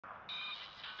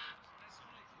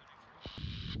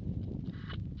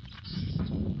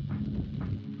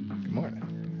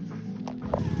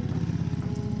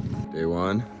Day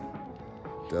one,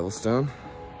 Devilstone.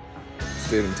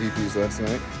 Stayed in teepees last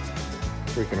night.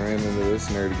 Freaking ran into this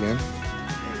nerd again.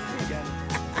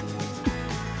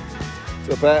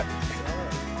 What's up, Pat?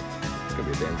 It's gonna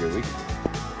be a damn good week.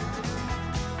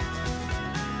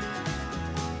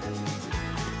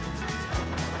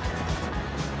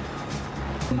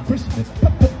 Christmas,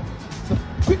 the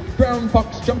quick brown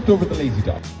fox jumped over the lazy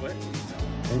dog. What?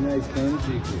 Come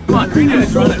on, redo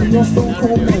it, run it.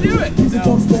 Redo it.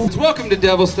 No. Welcome to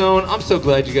Devilstone. I'm so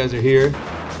glad you guys are here.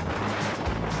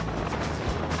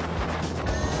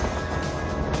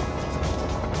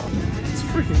 It's a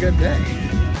freaking good day.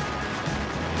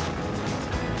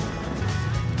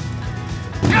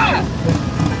 Yeah!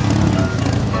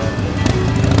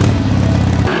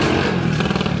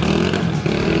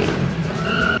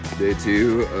 Day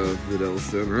two of the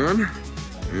Devilstone run,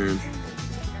 and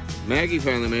Maggie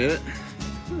finally made it.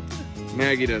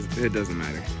 Maggie it doesn't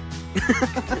matter.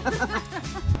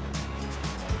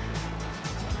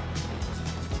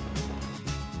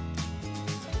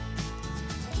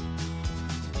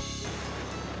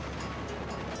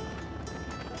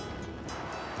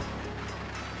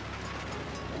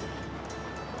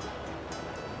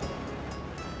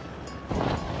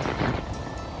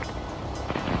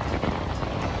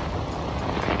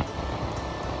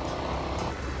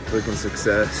 Freaking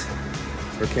success.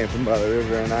 We're camping by the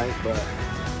river at night, but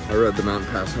I rode the mountain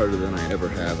pass harder than I ever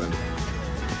have, and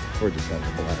we're just having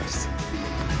a blast.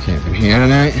 Camping here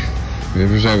tonight.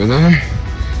 River's over there.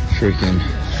 Freaking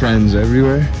friends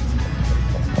everywhere.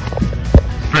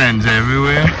 Friends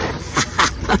everywhere.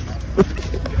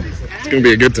 It's gonna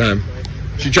be a good time.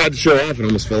 She tried to show off and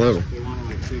almost fell over.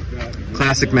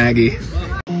 Classic Maggie.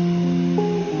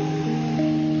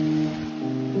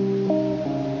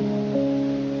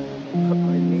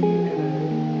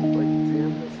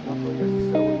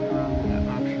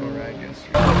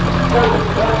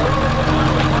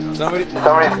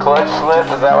 Somebody's clutch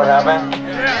slipped, is that what happened?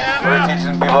 Yeah. We were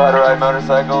teaching people how to ride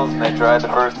motorcycles and they tried the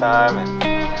first time and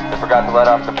they forgot to let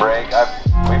off the brake.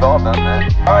 We've all done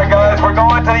that. Alright guys, we're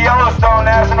going to the Yellowstone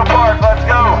National Park, let's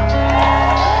go!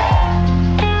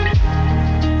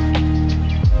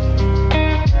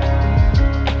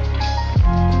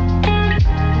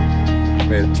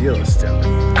 Made it to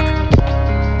Yellowstone.